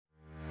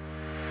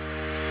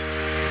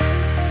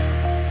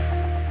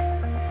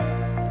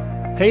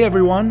Hey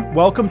everyone,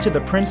 welcome to the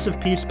Prince of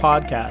Peace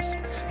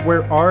podcast,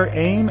 where our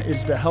aim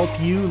is to help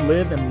you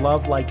live and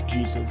love like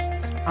Jesus.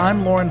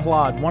 I'm Lorne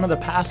and one of the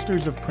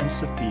pastors of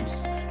Prince of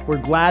Peace.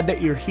 We're glad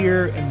that you're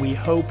here and we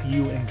hope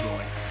you enjoy.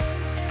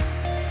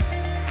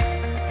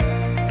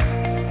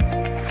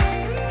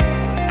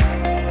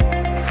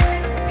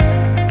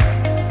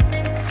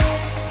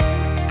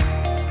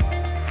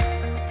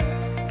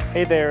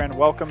 Hey there and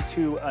welcome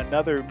to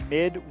another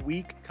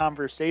midweek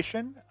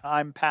conversation.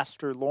 I'm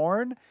Pastor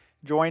Lorne,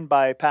 joined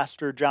by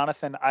Pastor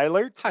Jonathan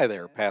Eilert. Hi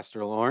there,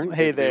 Pastor Lorne.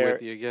 Hey good to there. Be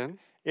with you again.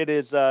 It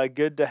is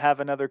good to have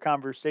another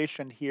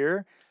conversation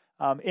here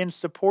in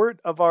support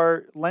of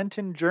our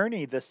Lenten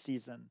journey this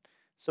season.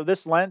 So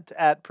this Lent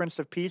at Prince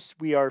of Peace,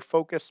 we are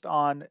focused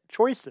on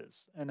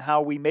choices and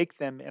how we make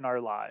them in our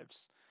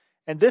lives.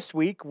 And this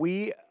week,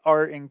 we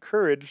are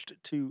encouraged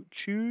to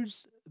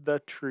choose the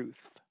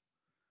truth.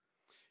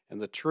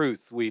 And the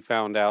truth we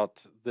found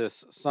out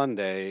this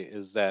Sunday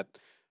is that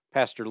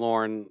Pastor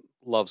Lorne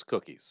loves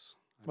cookies.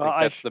 I think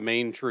that's the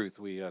main truth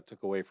we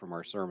took away from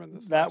our sermon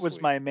this That last was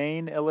week. my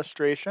main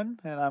illustration,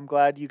 and I'm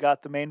glad you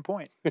got the main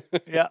point.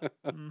 Yeah.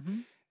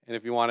 Mm-hmm. And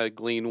if you want to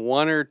glean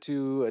one or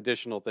two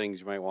additional things,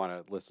 you might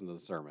want to listen to the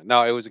sermon.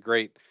 No, it was a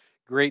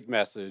great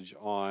message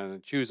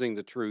on choosing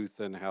the truth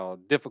and how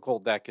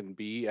difficult that can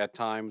be at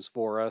times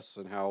for us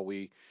and how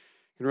we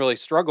can really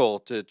struggle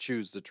to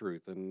choose the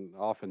truth. And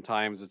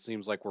oftentimes it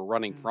seems like we're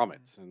running from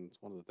it. And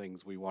it's one of the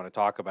things we want to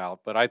talk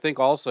about. But I think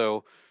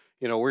also,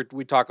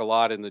 we talk a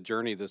lot in the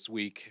journey this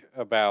week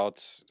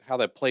about how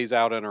that plays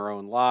out in our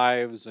own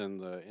lives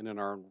and in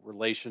our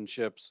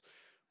relationships.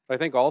 But I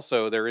think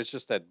also there is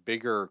just that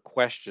bigger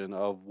question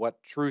of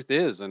what truth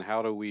is and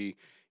how do we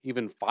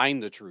even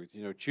find the truth,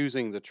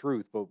 choosing the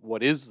truth, but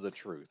what is the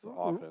truth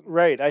often?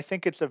 Right. I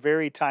think it's a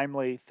very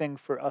timely thing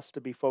for us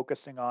to be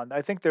focusing on.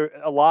 I think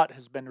a lot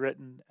has been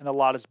written and a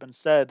lot has been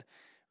said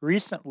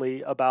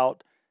recently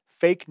about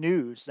fake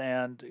news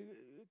and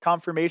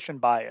confirmation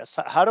bias.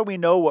 How do we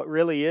know what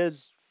really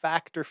is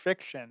fact or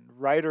fiction,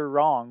 right or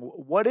wrong?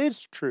 What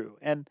is true?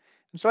 And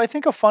so I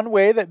think a fun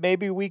way that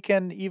maybe we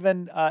can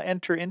even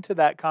enter into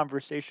that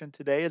conversation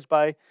today is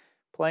by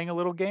playing a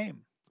little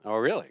game. Oh,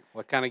 really?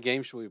 What kind of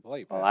game should we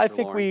play, Pastor Well, I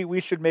think Lorne? we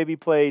should maybe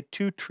play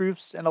two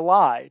truths and a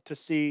lie to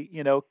see,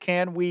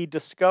 can we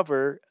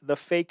discover the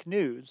fake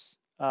news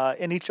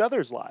in each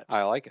other's lives?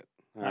 I like it.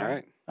 All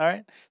right. All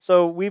right.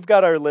 So we've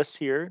got our list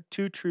here,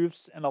 two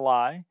truths and a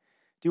lie.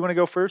 Do you want to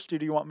go first or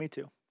do you want me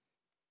to?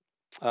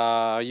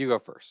 You go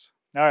first.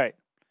 All right.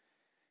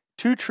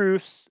 Two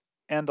truths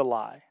and a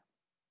lie.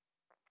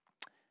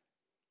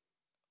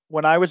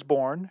 When I was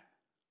born...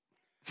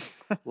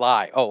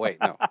 Lie. Oh, wait,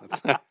 no.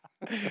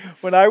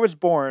 When I was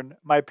born,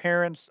 my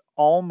parents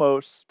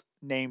almost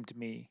named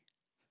me.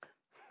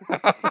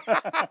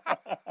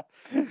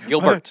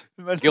 Gilbert.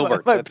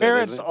 Gilbert. My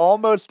parents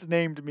almost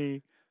named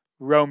me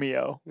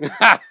Romeo.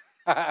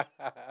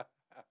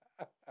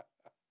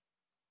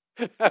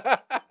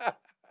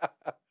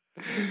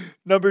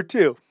 Number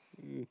two.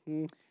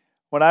 Mm-hmm.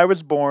 When I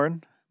was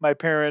born, my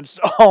parents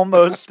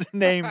almost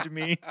named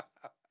me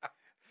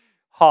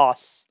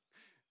Hoss.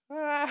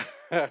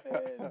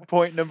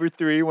 Point number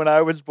three. When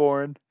I was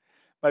born,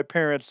 my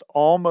parents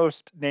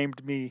almost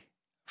named me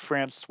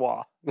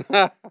Francois.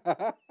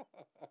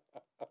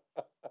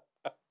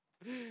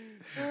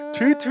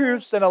 Two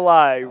truths and a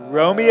lie.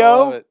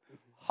 Romeo,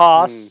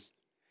 Hoss,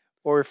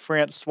 or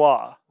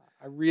Francois.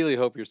 I really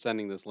hope you're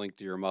sending this link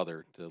to your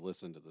mother to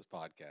listen to this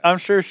podcast. I'm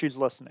sure she's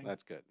listening.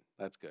 That's good.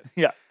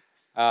 Yeah.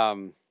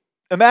 Can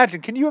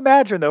you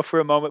imagine, though, for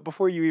a moment,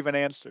 before you even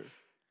answer?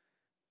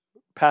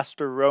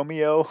 Pastor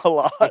Romeo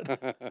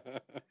Halad.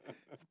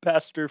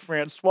 Pastor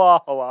Francois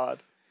Halad.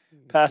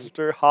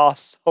 Pastor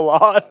Haas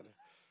Halad.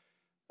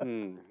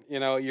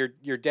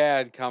 Your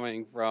dad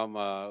coming from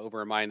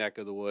over in my neck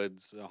of the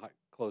woods,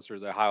 closer to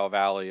the Ohio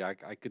Valley, I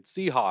could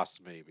see Haas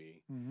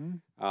maybe.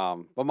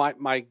 Mm-hmm. But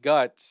my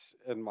gut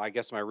and I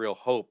guess my real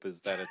hope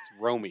is that it's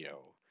Romeo,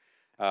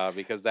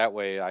 because that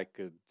way I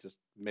could just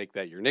make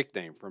that your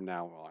nickname from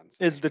now on.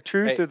 So, is the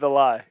truth or the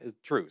lie? It's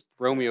truth.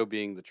 Romeo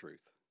being the truth.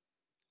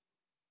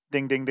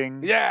 Ding, ding,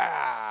 ding.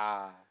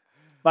 Yeah.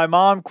 My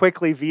mom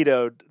quickly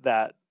vetoed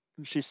that.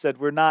 She said,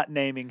 we're not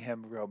naming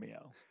him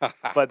Romeo.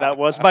 But that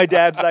was my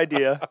dad's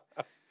idea.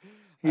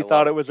 He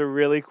thought it was a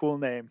really cool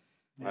name.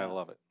 Yeah. I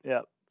love it.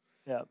 Yeah.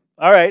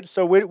 All right.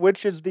 So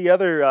which is the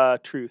other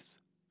truth?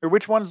 Or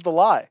which one's the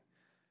lie?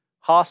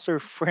 Haas or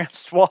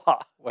Francois?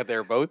 What,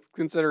 they're both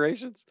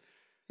considerations?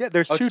 Yeah,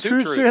 there's two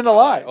truths and a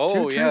lie.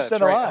 Oh, two yeah, truths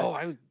and right. a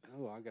lie.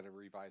 I got to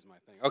revise my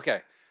thing.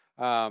 Okay.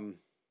 I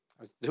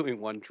was doing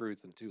one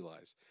truth and two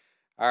lies.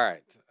 All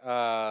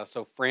right.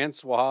 So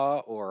Francois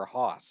or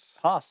Haas?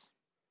 Haas.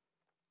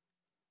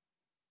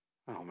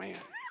 Oh, man.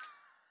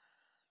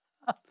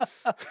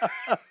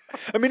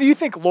 I mean, you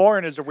think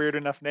Lorne is a weird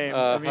enough name.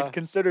 I mean,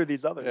 consider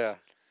these others.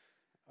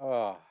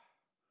 Yeah.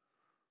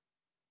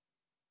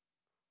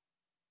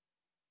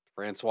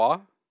 Francois?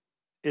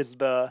 Is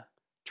the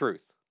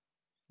truth.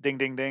 Ding,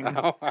 ding, ding.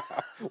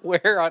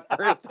 Where on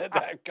earth did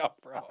that come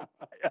from?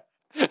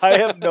 I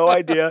have no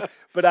idea,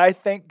 but I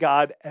thank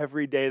God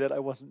every day that I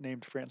wasn't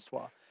named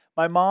Francois.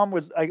 My mom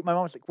was like,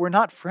 "We're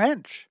not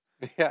French."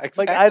 Yeah, Like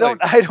exactly.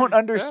 I don't Yeah.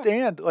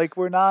 understand. Like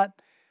we're not.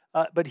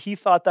 But he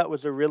thought that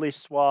was a really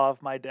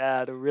suave, my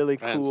dad, a really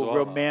cool Francois.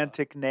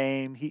 romantic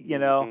name. You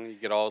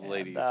get all the And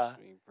ladies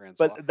being Francois.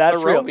 but But that's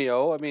real.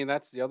 Romeo, I mean,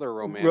 that's the other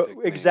romantic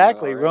name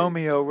Exactly, already.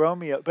 Romeo, So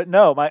Romeo. But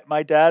no,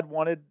 my dad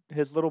wanted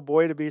his little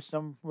boy to be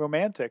some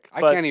romantic.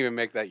 I But can't even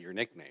make that your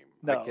nickname.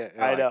 I no, can't,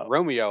 I like know.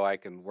 Romeo, I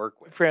can work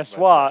with. But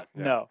Francois,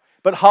 yeah, no.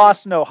 But yeah.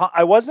 Haas, no.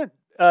 I wasn't.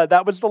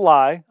 That was the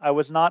lie. I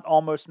was not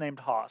almost named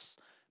Haas,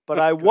 but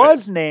I Good.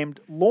 was named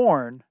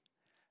Lorne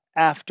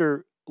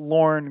after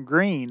Lorne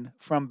Green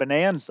from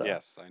Bonanza.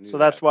 Yes, I knew So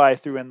that's that. why I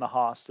threw Yeah. in the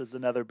Haas as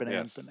another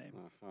Bonanza Yes. name.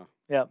 Uh-huh.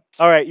 Yeah.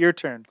 All right, your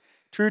turn.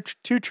 Two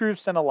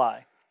truths and a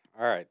lie.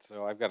 All right,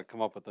 so I've got to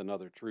come up with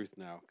another truth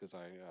now because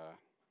I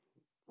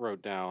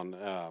wrote down.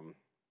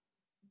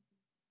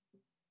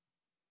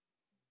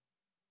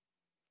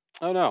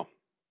 Oh no,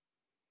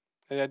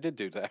 I did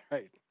do that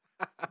right.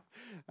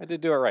 I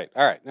did do it right.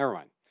 All right, never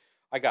mind.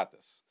 I got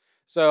this.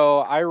 So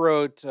I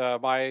wrote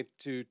my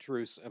two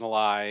truths and a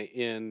lie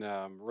in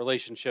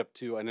relationship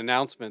to an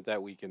announcement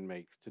that we can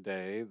make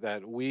today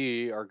that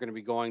we are going to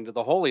be going to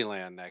the Holy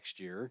Land next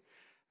year.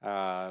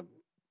 Uh,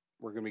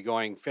 we're going to be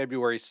going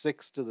February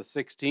 6th to the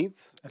 16th,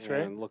 That's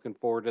right. and looking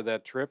forward to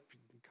that trip.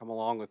 Come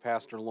along with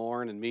Pastor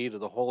Lorne and me to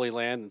the Holy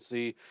Land and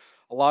see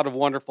a lot of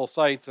wonderful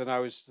sights. And I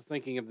was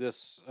thinking of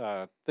this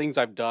things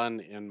I've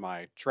done in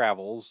my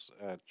travels,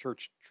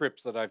 church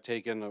trips that I've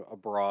taken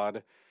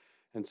abroad.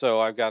 And so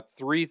I've got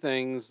three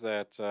things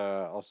that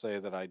I'll say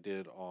that I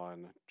did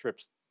on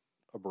trips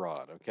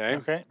abroad. Okay.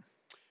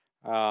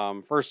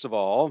 Okay. First of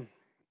all,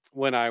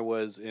 when I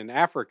was in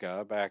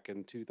Africa back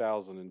in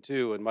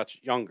 2002 and much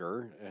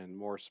younger and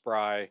more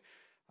spry,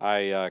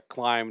 I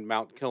climbed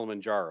Mount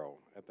Kilimanjaro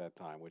at that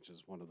time, which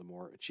is one of the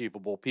more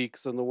achievable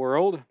peaks in the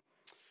world.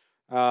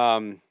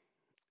 Um,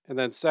 and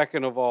then,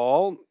 second of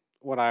all,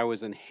 when I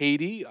was in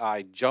Haiti,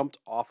 I jumped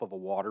off of a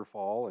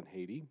waterfall in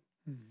Haiti.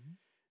 Mhm.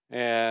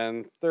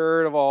 And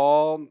third of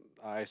all,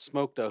 I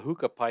smoked a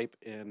hookah pipe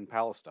in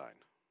Palestine.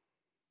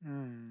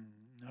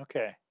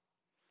 Okay.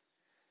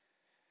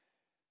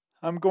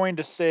 I'm going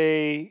to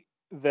say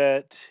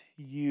that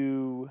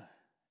you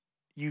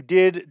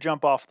did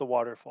jump off the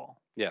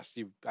waterfall. Yes,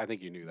 I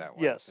think you knew that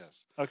one. Yes.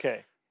 Yes.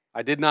 Okay.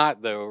 I did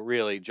not, though,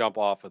 really jump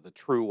off of the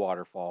true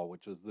waterfall,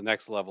 which was the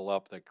next level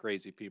up that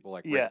crazy people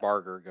like Yeah. Rick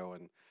Barger go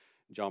and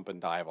jump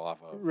and dive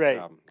off of. Right.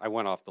 I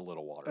went off the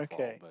little waterfall,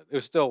 Okay. but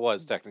it still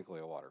was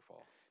technically a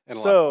waterfall and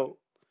a lot of fun. So,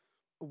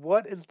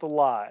 what is the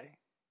lie?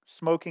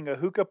 Smoking a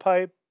hookah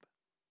pipe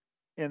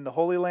in the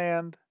Holy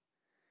Land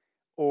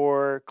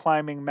or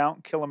climbing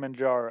Mount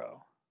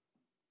Kilimanjaro?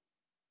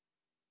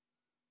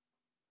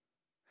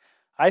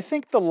 I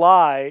think the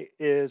lie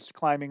is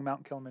climbing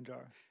Mount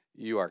Kilimanjaro.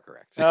 You are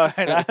correct. All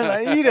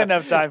right, you didn't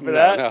have time for No,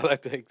 that. no,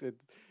 that takes it.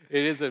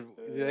 It is a.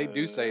 They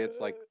do say it's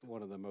like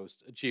one of the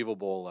most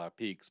achievable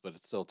peaks, but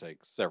it still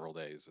takes several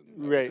days,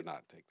 and we Right. did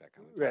not take that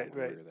kind of time Right, when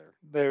right. we were there.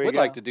 There we Would go.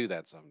 like to do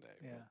that someday.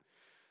 Yeah.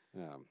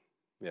 But,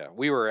 yeah,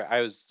 we were.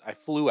 I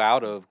flew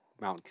out of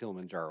Mount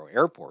Kilimanjaro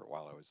Airport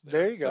while I was there.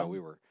 There you So go. we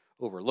were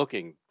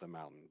overlooking the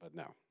mountain, but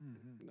no,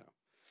 Mhm. no.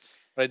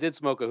 But I did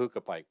smoke a hookah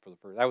pipe for the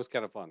first. That was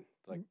kind of fun.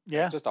 Like,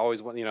 Yeah. just always,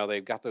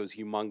 they've got those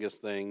humongous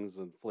things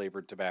and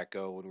flavored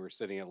tobacco. When we were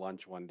sitting at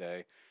lunch one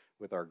day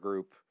with our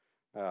group,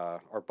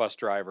 our bus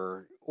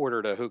driver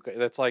ordered a hookah.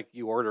 That's like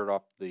you ordered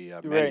off the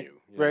menu,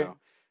 right.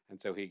 And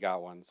so he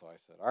got one. So I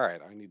said, "All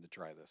right, I need to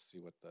try this. See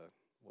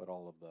what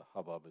all of the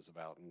hubbub is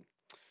about." And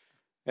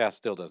yeah, it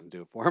still doesn't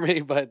do it for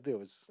me, but it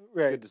was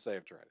Right. good to say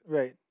I've tried it.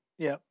 Right.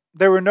 Yeah.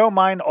 There were no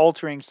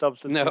mind-altering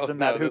substances in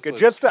that No, this hookah.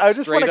 was I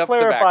just want straight to up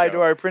clarify tobacco.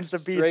 to our Prince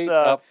of Peace, Straight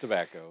up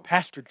tobacco.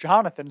 Pastor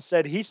Jonathan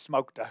said he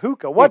smoked a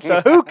hookah. What's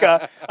a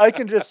hookah? I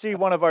can just see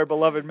one of our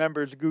beloved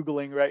members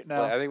Googling right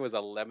now. I think it was a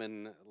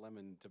lemon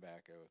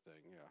tobacco thing.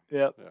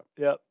 Yeah.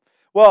 Yep.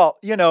 Well,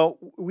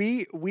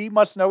 we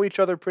must know each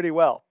other pretty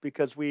well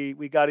because we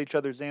got each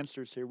other's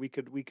answers here. We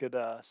could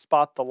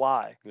spot the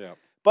lie. Yeah.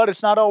 But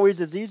it's not always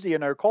as easy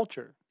in our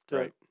culture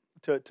Right.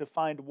 to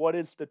find what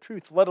is the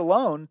truth, let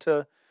alone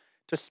to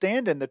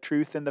stand in the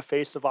truth in the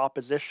face of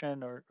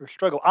opposition or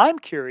struggle. I'm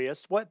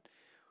curious, what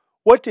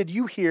did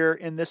you hear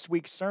in this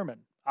week's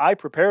sermon? I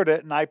prepared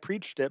it and I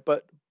preached it,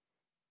 but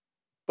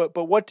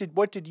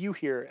what did you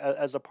hear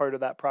as a part of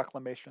that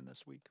proclamation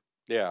this week?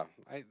 Yeah.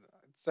 I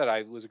said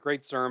it was a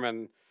great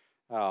sermon.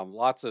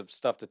 Lots of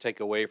stuff to take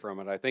away from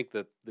it. I think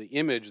that the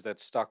image that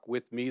stuck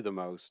with me the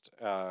most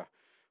was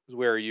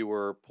where you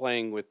were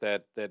playing with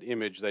that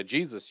image that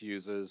Jesus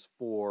uses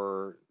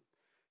for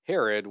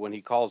Herod when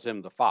he calls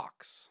him the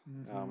fox.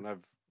 Mm-hmm. And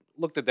I've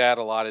looked at that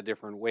a lot of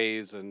different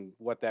ways and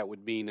what that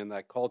would mean in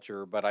that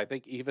culture. But I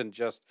think even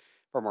just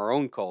from our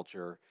own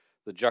culture,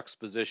 the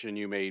juxtaposition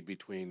you made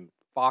between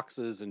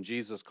foxes and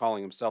Jesus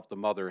calling himself the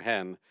mother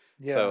hen.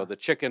 Yeah. So the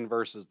chicken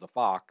versus the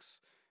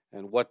fox.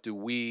 And what do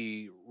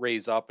we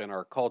raise up in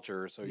our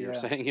culture? So you're Yeah.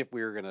 saying if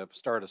we were going to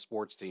start a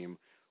sports team,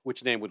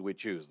 which name would we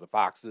choose? The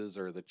foxes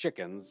or the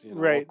chickens? Well,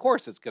 Right. of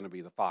course it's going to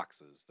be the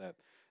foxes.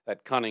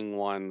 That cunning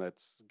one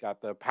that's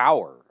got the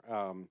power,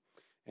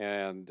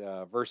 and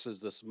versus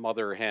this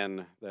mother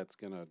hen that's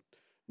going to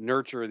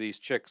nurture these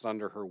chicks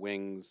under her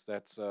wings.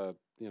 That's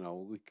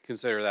we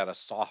consider that a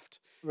soft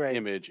Right.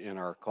 image in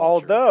our culture.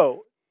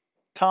 Although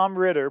Tom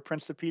Ritter,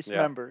 Prince of Peace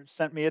Yeah. member,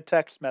 sent me a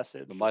text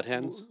message The mud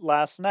hens?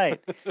 last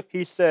night.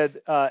 He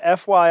said,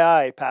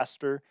 FYI,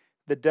 Pastor,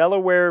 the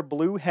Delaware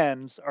Blue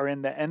Hens are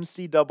in the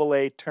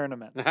NCAA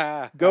tournament.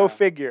 Go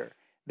figure.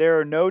 There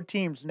are no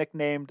teams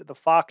nicknamed the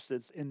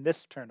Foxes in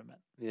this tournament.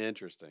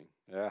 Interesting.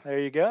 Yeah. There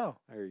you go.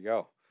 There you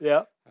go.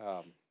 Yeah.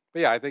 But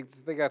yeah, I think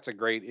that's a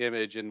great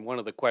image, and one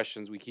of the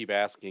questions we keep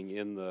asking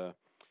in the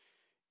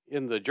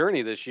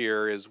journey this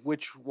year is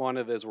which one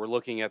of, as we're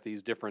looking at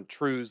these different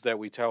truths that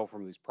we tell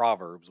from these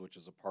proverbs, which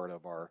is a part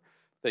of our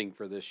thing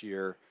for this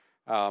year,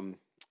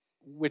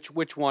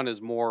 which one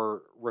is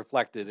more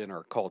reflected in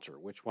our culture?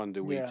 Which one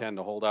do we tend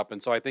to hold up?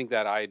 And so I think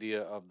that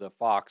idea of the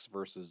fox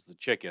versus the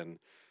chicken,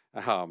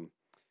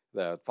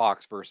 the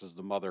fox versus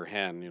the mother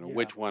hen,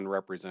 which one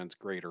represents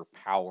greater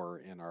power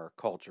in our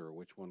culture?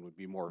 Which one would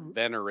be more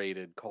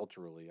venerated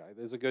culturally?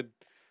 It's a good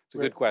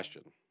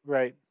question.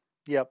 Right.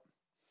 Yep.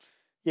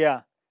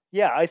 Yeah.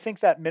 Yeah. I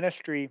think that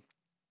ministry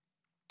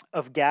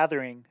of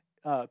gathering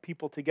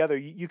people together,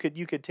 you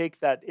could take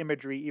that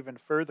imagery even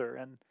further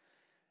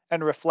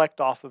and reflect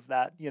off of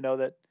that,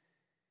 that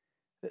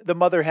the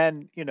mother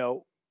hen,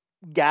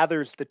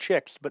 gathers the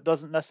chicks, but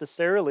doesn't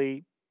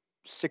necessarily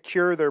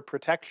secure their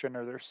protection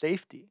or their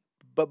safety.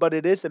 But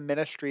it is a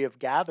ministry of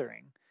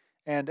gathering.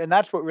 And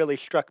that's what really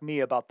struck me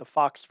about the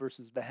fox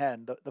versus the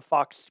hen. The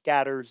fox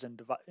scatters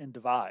and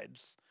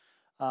divides,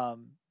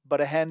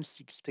 but a hen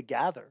seeks to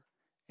gather.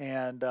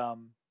 And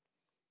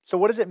so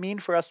what does it mean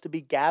for us to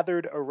be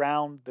gathered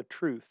around the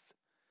truth?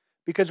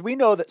 Because we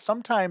know that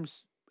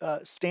sometimes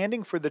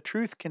standing for the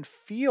truth can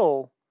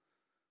feel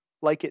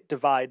like it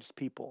divides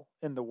people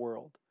in the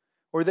world,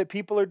 or that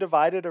people are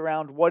divided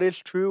around what is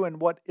true and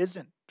what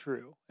isn't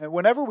true. And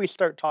whenever we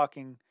start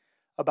talking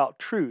about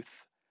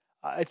truth,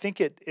 I think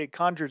it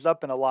conjures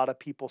up in a lot of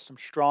people some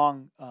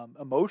strong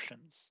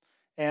emotions.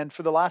 And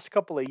for the last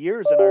couple of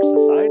years in our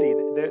society,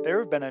 there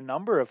have been a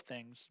number of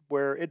things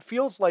where it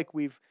feels like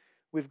we've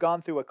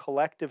gone through a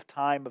collective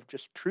time of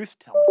just truth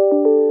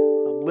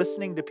telling,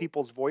 listening to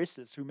people's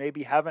voices who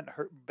maybe haven't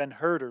been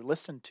heard or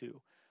listened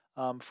to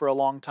for a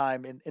long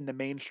time in the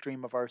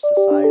mainstream of our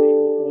society.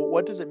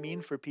 What does it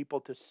mean for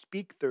people to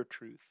speak their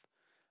truth?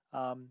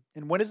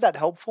 And when is that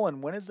helpful,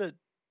 and when is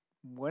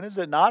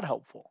it not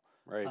helpful?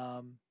 Right.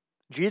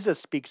 Jesus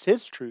speaks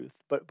his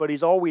truth, but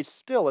he's always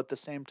still at the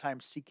same time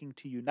seeking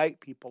to unite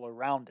people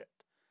around it.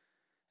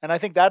 And I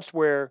think that's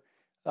where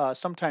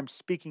sometimes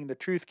speaking the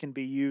truth can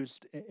be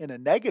used in a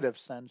negative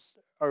sense,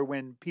 or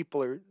when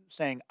people are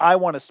saying, I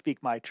want to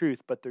speak my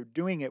truth, but they're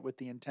doing it with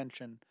the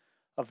intention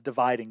of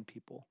dividing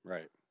people.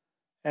 Right.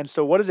 And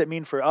so what does it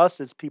mean for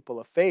us as people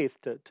of faith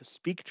to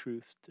speak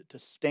truth, to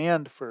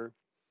stand for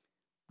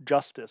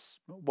justice,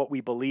 what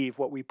we believe,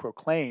 what we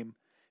proclaim,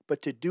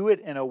 but to do it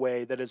in a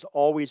way that is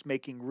always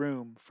making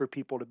room for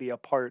people to be a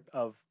part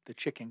of the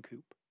chicken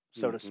coop,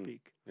 so to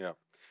speak. Yeah.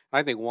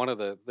 I think one of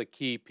the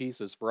key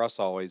pieces for us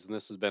always, and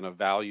this has been a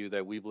value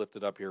that we've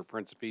lifted up here at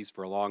Prince of Peace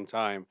for a long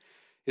time,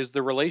 is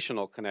the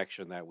relational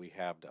connection that we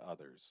have to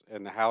others.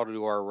 And how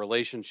do our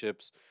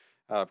relationships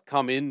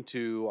come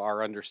into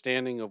our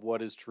understanding of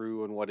what is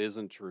true and what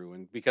isn't true?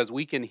 And because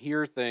we can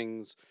hear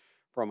things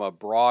from a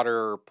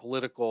broader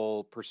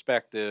political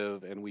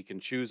perspective, and we can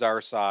choose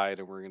our side,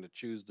 and we're going to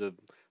choose to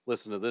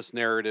listen to this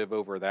narrative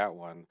over that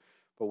one.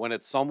 But when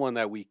it's someone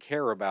that we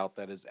care about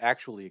that is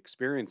actually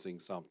experiencing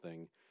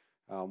something,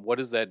 what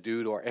does that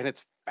do to our? And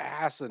it's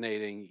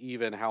fascinating,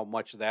 even how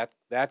much that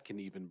can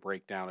even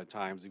break down at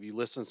times. If you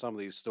listen to some of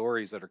these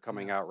stories that are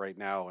coming out right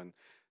now, and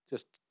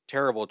just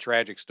terrible,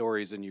 tragic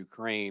stories in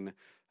Ukraine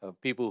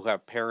of people who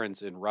have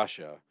parents in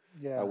Russia,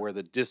 where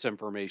the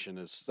disinformation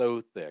is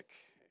so thick.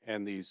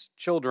 And these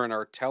children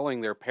are telling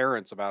their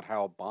parents about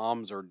how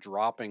bombs are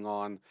dropping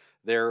on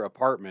their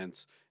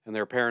apartments, and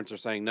their parents are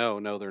saying,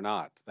 no, they're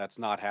not. That's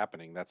not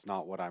happening. That's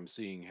not what I'm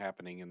seeing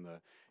happening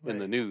in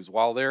the news.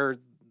 While they're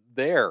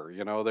there,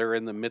 they're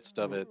in the midst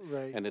of it,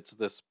 and it's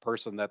this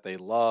person that they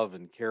love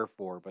and care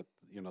for, but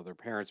their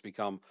parents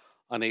become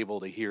unable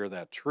to hear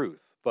that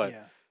truth. But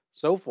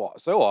so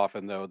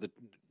often though,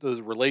 those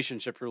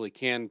relationships really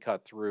can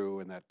cut through,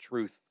 and that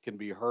truth can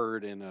be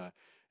heard in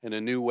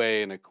a new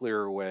way, in a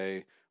clearer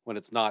way, when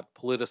it's not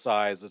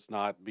politicized. It's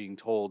not being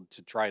told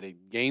to try to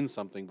gain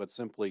something, but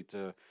simply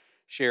to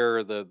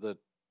share the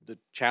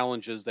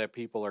challenges that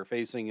people are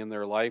facing in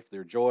their life,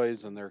 their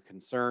joys and their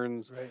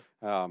concerns.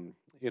 Right.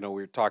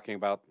 We're talking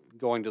about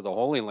going to the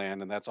Holy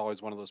Land, and that's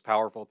always one of those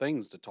powerful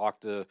things, to talk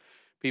to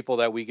people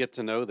that we get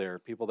to know there,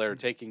 people that are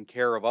taking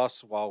care of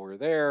us while we're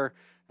there.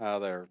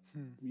 They're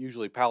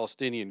usually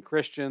Palestinian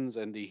Christians,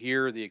 and to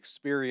hear the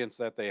experience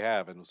that they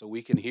have. And so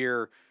we can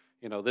hear,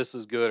 this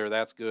is good or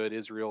that's good,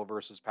 Israel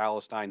versus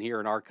Palestine here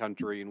in our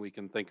country, and we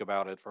can think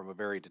about it from a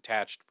very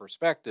detached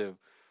perspective.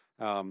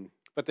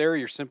 But there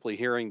you're simply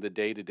hearing the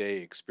day-to-day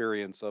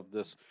experience of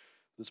this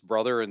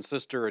brother and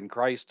sister in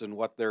Christ and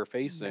what they're Yeah.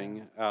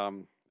 facing,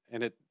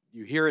 and it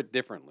you hear it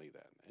differently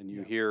then, and you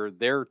Yeah. hear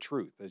their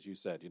truth, as you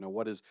said.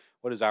 What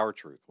is our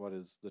truth? What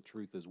is the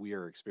truth as we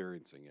are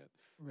experiencing it?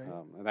 Right.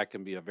 And that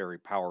can be a very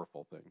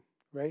powerful thing.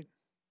 Right.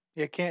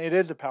 It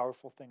is a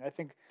powerful thing. I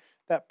think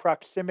that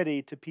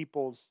proximity to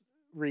people's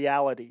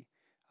reality,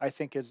 I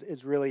think,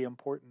 is really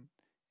important.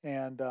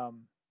 And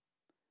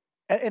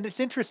and it's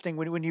interesting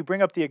when you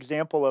bring up the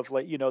example of,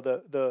 like,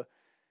 the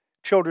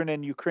children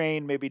in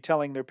Ukraine maybe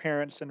telling their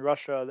parents in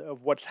Russia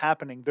of what's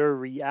happening, their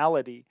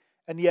reality,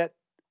 and yet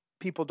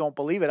people don't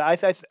believe it. I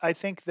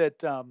think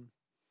that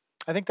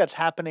I think that's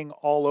happening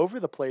all over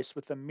the place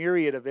with a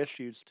myriad of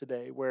issues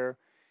today, where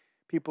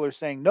people are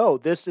saying, no,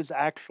 this is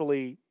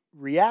actually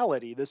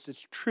reality. This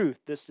is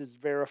truth. This is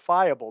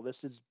verifiable.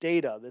 This is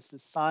data. This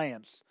is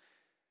science.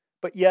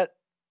 But yet,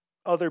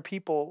 other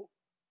people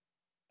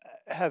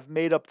have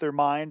made up their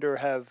mind, or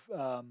have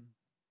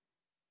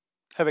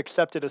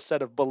accepted a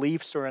set of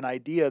beliefs or an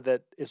idea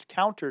that is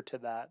counter to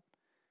that.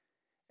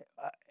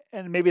 Uh,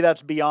 And maybe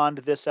that's beyond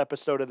this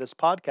episode of this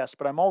podcast,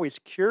 but I'm always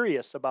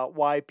curious about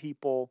why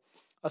people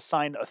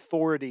assign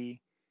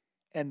authority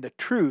and the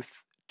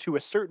truth to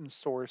a certain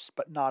source,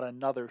 but not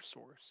another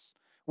source.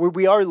 Where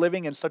we are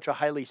living in such a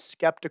highly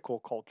skeptical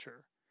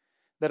culture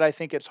that I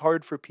think it's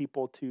hard for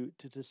people to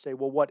say,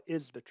 well, what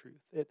is the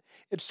truth?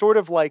 It's sort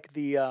of like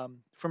the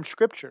from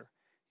Scripture,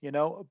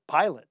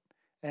 Pilate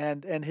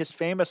and his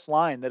famous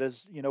line that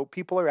is,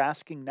 people are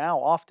asking now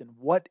often,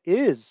 what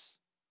is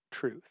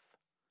truth?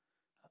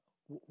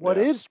 What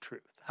Yeah, is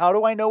truth? How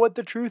do I know what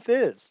the truth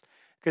is?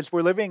 Because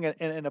we're living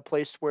in a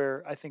place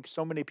where I think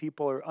so many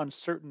people are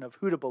uncertain of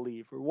who to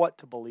believe or what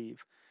to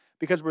believe,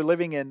 because we're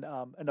living in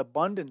an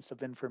abundance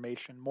of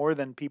information, more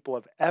than people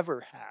have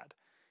ever had.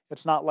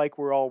 It's not like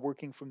we're all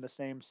working from the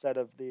same set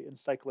of the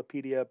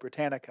Encyclopedia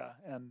Britannica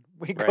and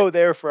we right, go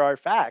there for our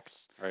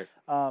facts. right,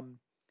 Um,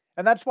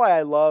 and that's why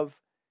I love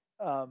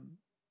um,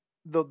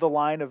 the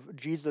line of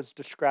Jesus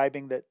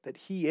describing that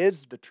he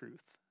is the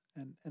truth.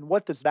 And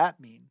what does that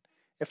mean?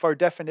 If our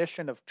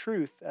definition of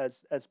truth as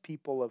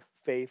people of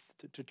faith,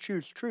 to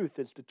choose truth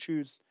is to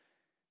choose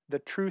the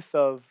truth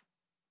of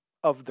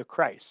the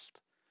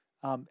Christ.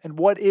 And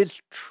what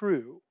is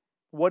true?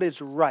 What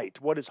is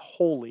right? What is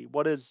holy?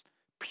 What is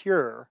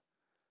pure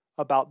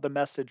about the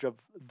message of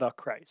the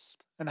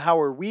Christ? And how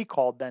are we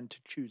called then to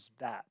choose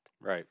that?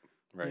 right,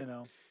 You right.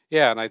 know?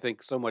 Yeah, and I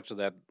think so much of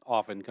that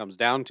often comes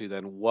down to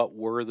then what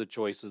were the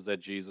choices that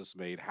Jesus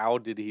made? How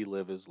did he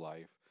live his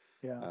life?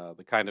 Yeah.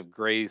 The kind of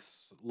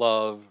grace,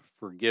 love,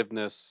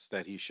 forgiveness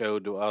that he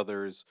showed to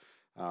others,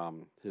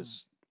 Mm.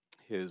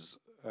 his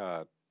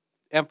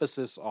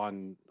emphasis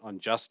on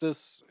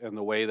justice and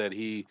the way that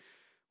he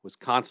was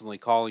constantly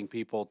calling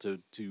people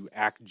to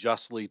act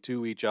justly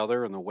to each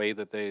other and the way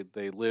that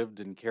they lived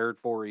and cared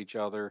for each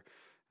other.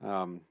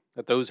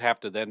 That those have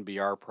to then be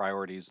our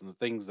priorities and the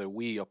things that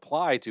we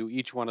apply to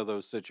each one of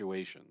those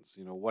situations.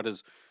 What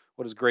does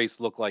grace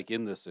look like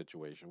in this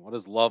situation? What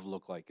does love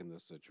look like in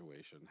this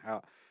situation?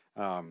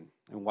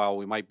 And while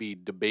we might be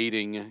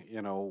debating,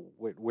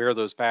 where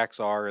those facts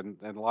are, and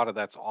a lot of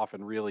that's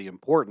often really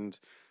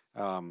important,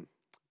 um,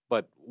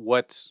 but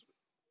what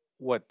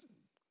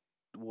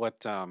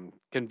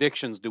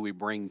convictions do we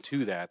bring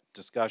to that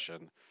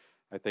discussion?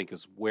 I think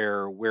is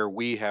where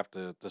we have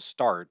to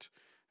start,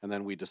 and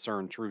then we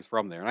discern truth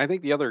from there. And I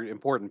think the other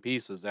important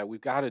piece is that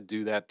we've got to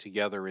do that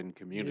together in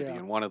community. Yeah.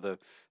 And one of the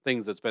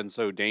things that's been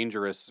so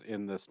dangerous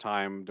in this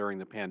time during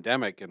the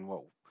pandemic, and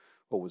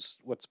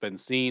what's been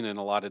seen in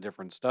a lot of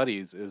different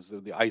studies, is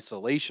the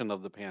isolation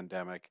of the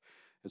pandemic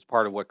is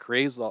part of what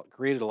created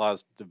a lot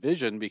of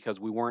division, because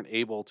we weren't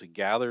able to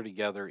gather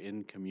together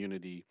in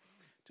community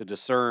to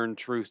discern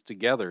truth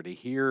together, to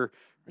hear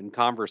in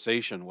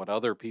conversation what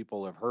other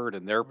people have heard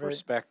and their Right.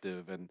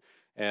 perspective,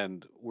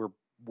 and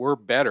we're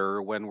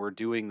better when we're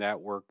doing that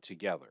work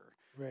together,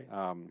 Right.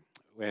 um,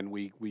 and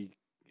we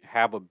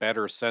have a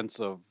better sense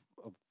of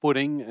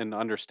footing and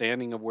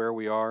understanding of where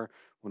we are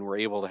when we're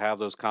able to have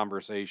those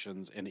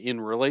conversations and in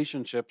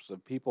relationships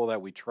of people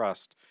that we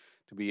trust,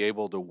 to be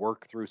able to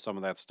work through some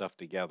of that stuff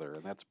together.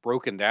 And that's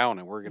broken down,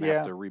 and we're going to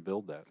have Yeah. to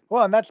rebuild that.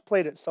 Well, and that's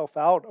played itself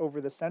out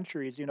over the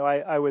centuries.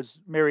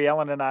 Mary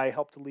Ellen and I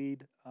helped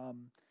lead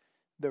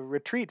the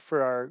retreat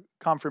for our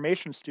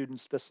confirmation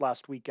students this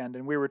last weekend,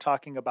 and we were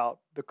talking about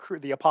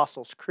the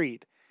Apostles'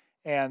 Creed,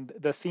 and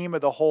the theme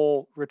of the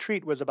whole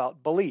retreat was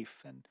about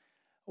belief and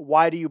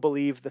why do you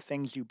believe the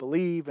things you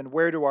believe, and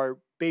where do our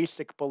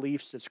basic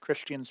beliefs as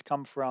Christians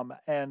come from.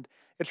 And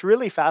it's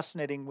really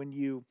fascinating when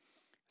you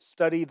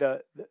study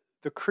the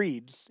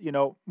creeds,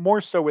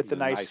 more so with the The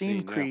Nicene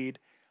Nicene, yeah. Creed.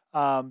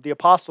 The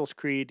Apostles'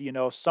 Creed,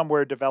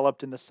 somewhere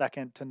developed in the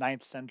 2nd to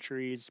 9th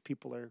centuries.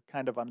 People are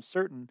kind of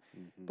uncertain.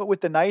 Hmm. But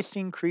with the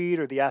Nicene Creed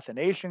or the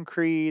Athanasian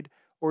Creed,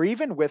 or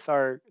even with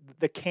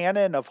the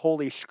canon of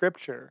Holy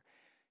Scripture,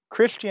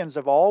 Christians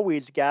have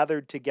always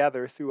gathered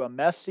together through a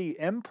messy,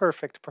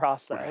 imperfect Right.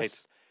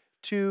 process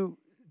to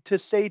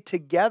say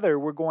together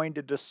we're going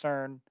to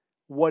discern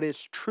what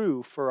is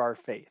true for our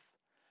faith.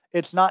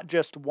 It's not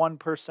just one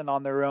person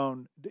on their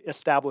own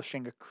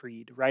establishing a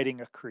creed, writing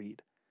a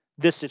creed.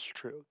 This is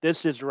true.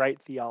 This is right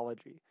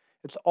theology.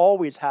 It's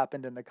always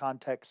happened in the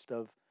context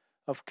of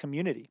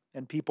community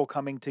and people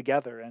coming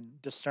together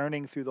and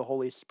discerning through the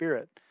Holy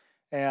Spirit.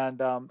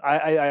 And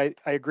I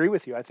agree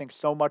with you. I think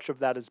so much of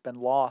that has been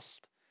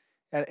lost.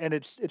 And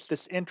it's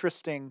this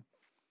interesting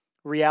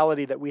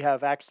reality that we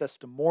have access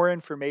to more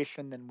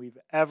information than we've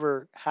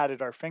ever had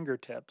at our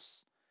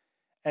fingertips.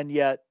 And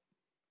yet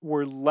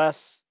we're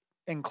less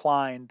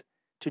inclined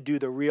to do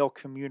the real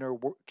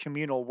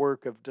communal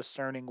work of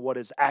discerning what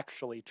is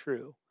actually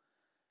true.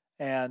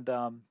 And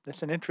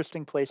it's an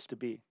interesting place to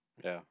be.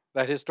 Yeah.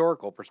 That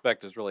historical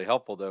perspective is really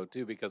helpful, though,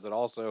 too, because it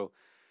also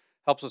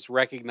helps us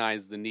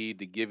recognize the need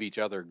to give each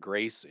other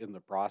grace in the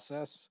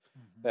process.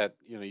 Mm-hmm. That,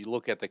 you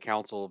look at the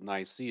Council of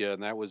Nicaea,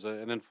 and that was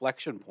an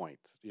inflection point,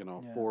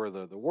 for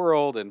the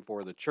world and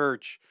for the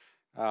church.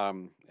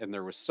 And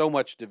there was so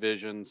much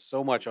division,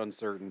 so much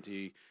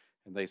uncertainty.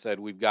 And they said,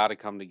 we've got to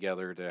come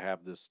together to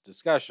have this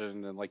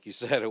discussion. And like you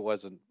said, it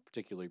wasn't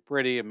particularly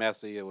pretty and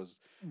messy. It was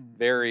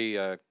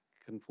very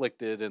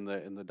conflicted in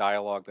the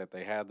dialogue that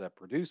they had that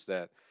produced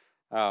that.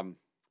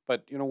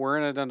 But, we're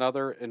in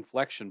another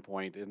inflection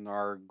point in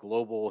our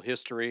global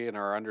history and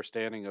our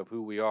understanding of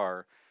who we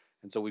are.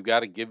 And so we've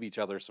got to give each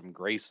other some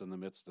grace in the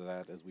midst of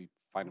that as we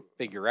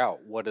figure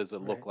out what does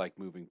it look like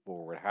moving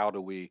forward? How do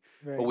we,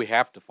 but we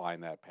have to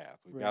find that path.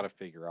 We've got to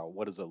figure out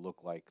what does it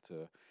look like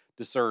to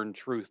discern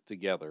truth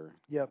together.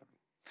 Yep.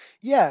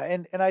 Yeah,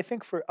 and I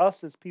think for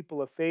us as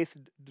people of faith,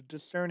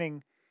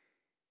 discerning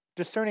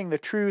the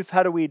truth,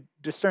 how do we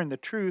discern the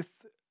truth?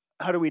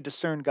 How do we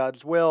discern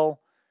God's will?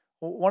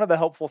 One of the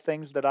helpful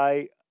things that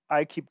I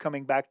keep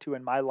coming back to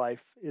in my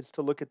life is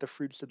to look at the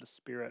fruits of the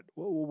Spirit.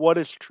 What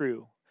is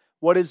true?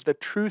 What is the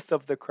truth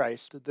of the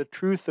Christ, the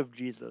truth of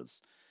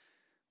Jesus?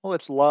 Well,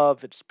 it's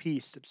love, it's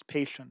peace, it's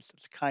patience,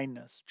 it's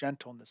kindness,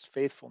 gentleness,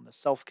 faithfulness,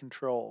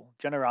 self-control,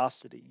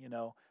 generosity.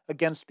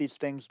 Against these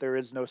things there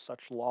is no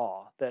such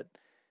law. That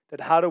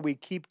how do we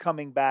keep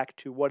coming back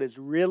to what is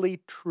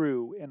really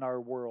true in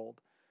our world,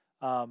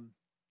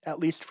 at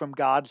least from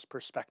God's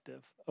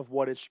perspective of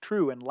what is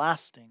true and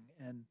lasting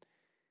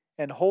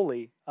and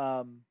holy,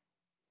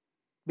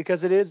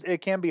 because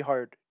it can be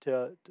hard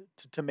to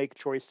make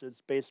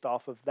choices based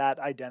off of that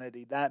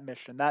identity, that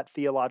mission, that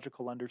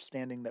theological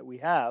understanding that we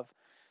have,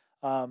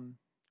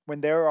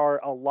 when there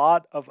are a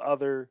lot of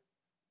other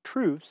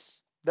truths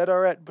that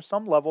are at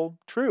some level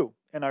true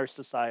in our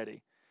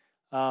society,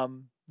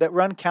 that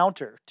run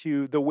counter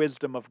to the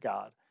wisdom of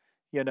God.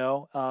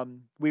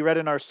 We read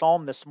in our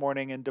psalm this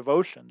morning in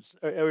devotions,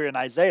 or in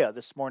Isaiah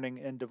this morning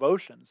in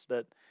devotions,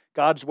 that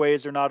God's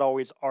ways are not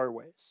always our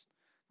ways.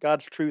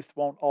 God's truth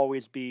won't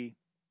always be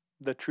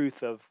the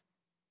truth of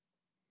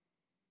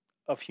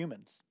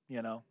humans,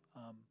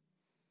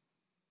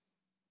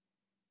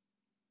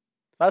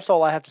 That's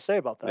all I have to say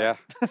about that. Yeah.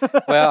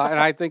 Well, and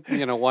I think,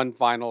 one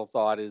final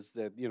thought is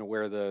that,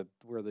 where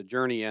the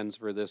journey ends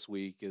for this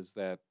week is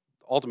that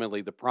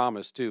ultimately the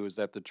promise too is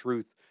that the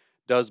truth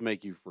does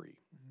make you free.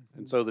 Mm-hmm.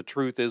 And so the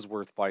truth is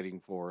worth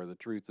fighting for. The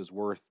truth is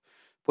worth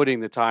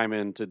putting the time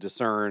in to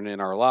discern in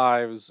our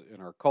lives,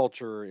 in our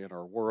culture, in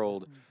our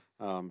world,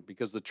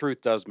 because the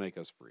truth does make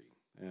us free.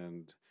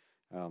 And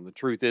the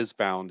truth is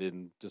found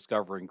in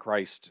discovering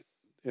Christ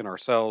in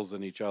ourselves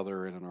and each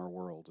other and in our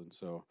world. And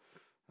so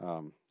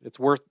it's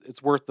worth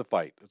the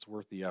fight. It's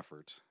worth the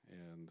effort.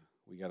 And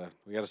we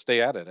gotta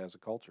stay at it as a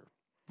culture.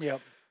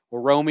 Yep.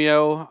 Well,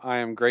 Romeo, I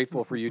am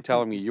grateful for you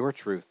telling me your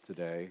truth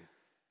today.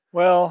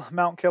 Well,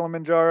 Mount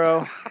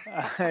Kilimanjaro,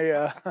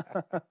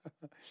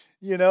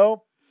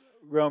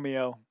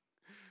 Romeo.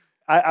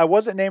 I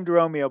wasn't named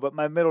Romeo, but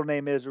my middle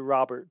name is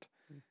Robert.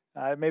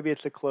 Maybe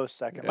it's a close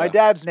second. Yeah. My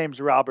dad's name's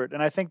Robert,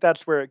 and I think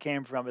that's where it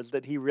came from, is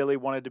that he really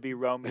wanted to be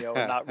Romeo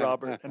and not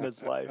Robert in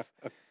his life.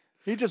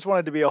 He just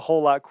wanted to be a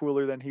whole lot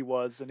cooler than he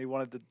was, and he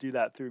wanted to do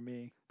that through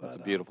me. That's a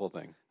beautiful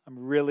thing. I'm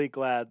really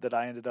glad that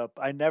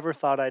I never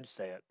thought I'd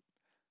say it.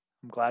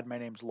 I'm glad my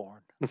name's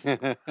Lorne.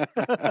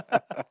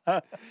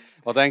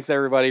 Well, thanks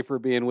everybody for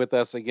being with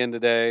us again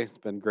today. It's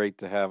been great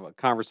to have a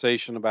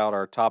conversation about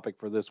our topic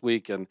for this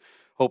week, and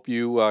hope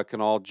you can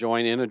all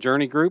join in a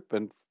journey group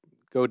and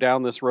go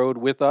down this road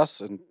with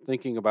us and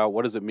thinking about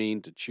what does it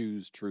mean to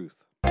choose truth.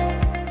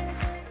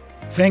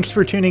 Thanks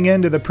for tuning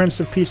in to the Prince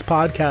of Peace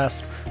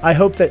podcast. I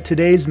hope that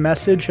today's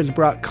message has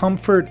brought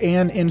comfort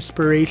and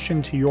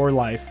inspiration to your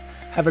life.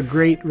 Have a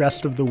great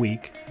rest of the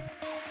week.